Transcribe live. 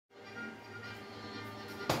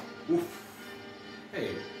Oof.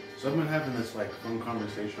 Hey, so I've been having this like fun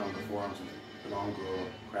conversation on the forums with Phenomenal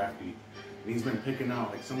Crafty, and he's been picking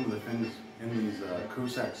out like some of the things in these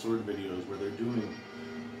Cossack sword videos where they're doing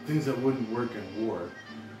things that wouldn't work in war.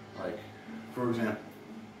 Like, for example,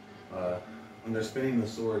 when they're spinning the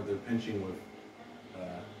sword, they're pinching with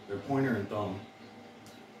their pointer and thumb.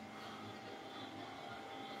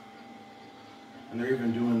 And they're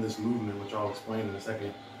even doing this movement, which I'll explain in a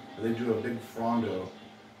second, where they do a big frondo,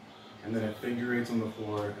 and then it figure eights on the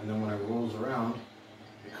floor, and then when it rolls around,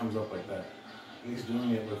 it comes up like that. And he's doing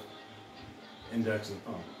it with index and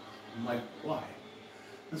thumb. I'm like, why?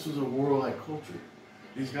 This was a warlike culture.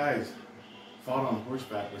 These guys fought on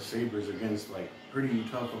horseback with sabers against like pretty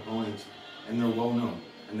tough opponents, and they're well known.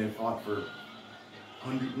 And they fought for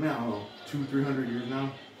 200-300 years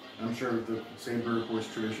now. And I'm sure the saber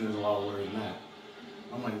horse tradition is a lot older than that.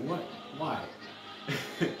 I'm like, what? Why?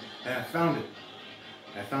 And I found it.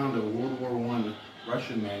 I found a World War I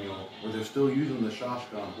Russian manual where they're still using the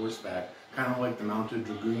shashka on horseback, kind of like the mounted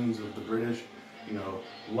dragoons of the British. You know,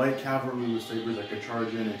 light cavalry with sabers that could charge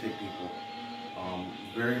in and take people.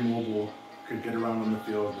 Very mobile, could get around on the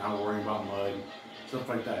field, not worrying about mud, stuff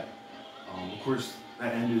like that. Of course,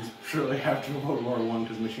 that ended shortly after World War I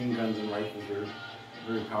because machine guns and rifles were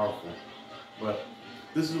very powerful. But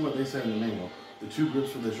this is what they said in the manual. The two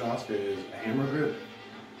grips for the shashka is a hammer grip,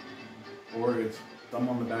 or it's thumb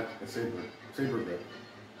on the back, a saber grip.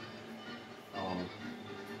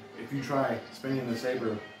 If you try spinning the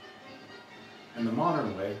saber in the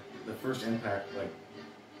modern way, the first impact, like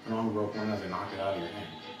phenomenal point as they knock it out of your hand.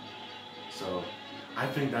 So I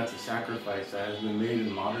think that's a sacrifice that has been made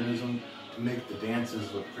in modernism to make the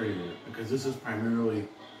dances look prettier, because this is primarily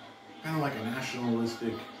kind of like a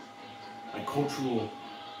nationalistic, like cultural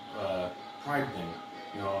pride thing.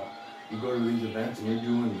 You know, you go to these events and you're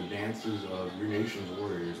doing the dances of your nation's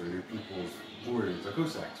warriors or your people's warriors, the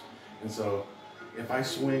Cossacks. And so if I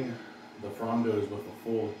swing the frondos with a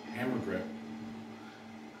full hammer grip,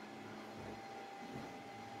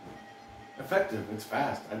 effective, it's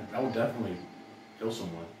fast. I would definitely kill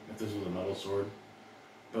someone if this was a metal sword.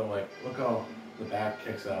 But like, look how the back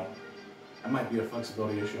kicks out. That might be a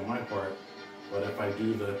flexibility issue on my part, but if I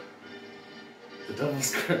do the double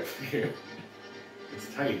grip here,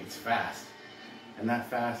 it's tight, it's fast. And that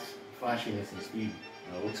fast flashiness and speed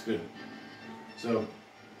looks good. So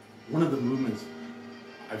one of the movements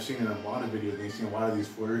I've seen in a lot of videos, and you've seen a lot of these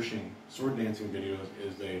flourishing sword dancing videos,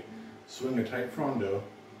 is they swing a tight frondo,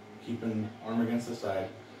 keeping arm against the side,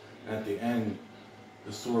 and at the end,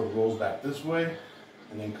 the sword rolls back this way,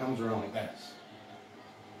 and then comes around like this.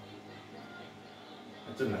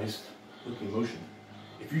 That's a nice looking motion.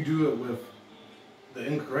 If you do it with the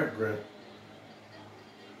incorrect grip,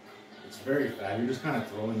 it's very fast. You're just kind of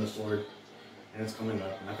throwing the sword, and it's coming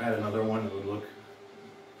up. And I've had another one that would look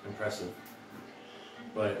impressive.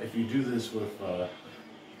 But if you do this with a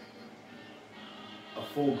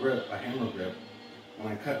full grip, a hammer grip,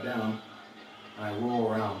 when I cut down and I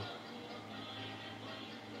roll around,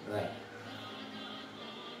 like that.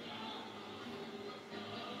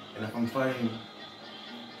 And if I'm fighting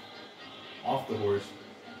off the horse,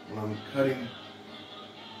 when I'm cutting,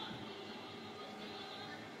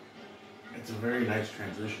 it's a very nice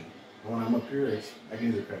transition. But when I'm up here, I can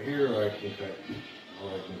either cut here, or I can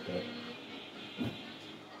cut,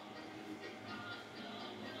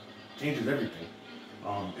 Changes everything.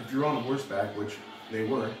 If you're on horseback, which they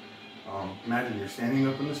were, imagine you're standing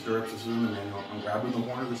up in the stirrups. This is in the manual. I'm grabbing the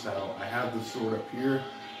horn of the saddle. I have the sword up here.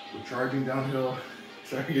 We're charging downhill.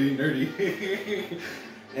 Sorry, getting dirty.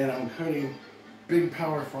 And I'm cutting big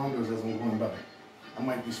power frondos as I'm going by. I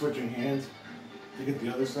might be switching hands to get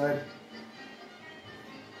the other side.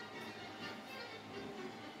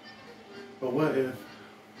 But what if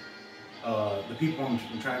the people I'm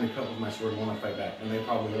trying to cut with my sword want to fight back, and they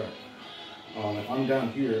probably are. If I'm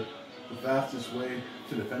down here, the fastest way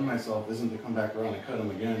to defend myself isn't to come back around and cut them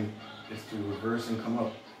again, it's to reverse and come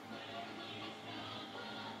up.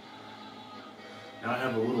 Now I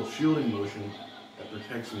have a little shielding motion that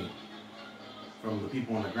protects me from the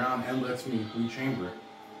people on the ground and lets me rechamber.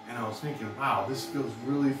 And I was thinking, wow, this feels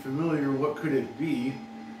really familiar, what could it be?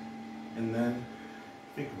 And then,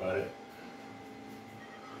 think about it.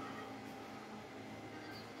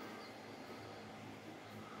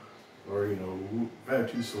 Or, you know, if I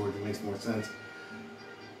have two swords, it makes more sense.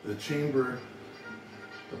 The chamber,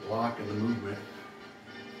 the block, and the movement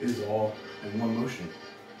is all in one motion.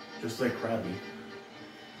 Just like Krabby.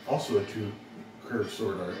 Also a two curved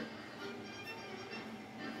sword art.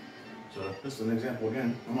 So this is an example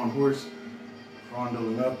again. I'm on horse,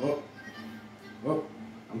 frondoing up,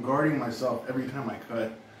 I'm guarding myself every time I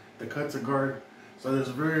cut. the cuts a guard, so there's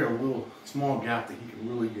a little small gap that he can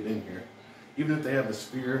really get in here. Even if they have a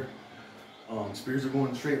spear, spears are going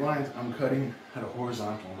in straight lines, I'm cutting at a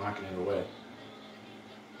horizontal, knocking it away.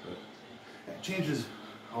 But that changes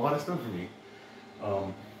a lot of stuff for me.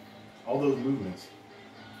 All those movements.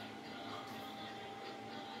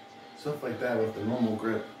 Stuff like that with the normal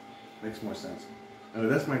grip makes more sense. Now,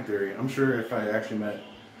 that's my theory. I'm sure if I actually met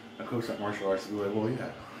a Cossack martial artist, I'd be like, well,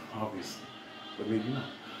 yeah, obviously. But maybe not.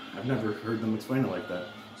 I've never heard them explain it like that.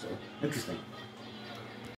 So, interesting.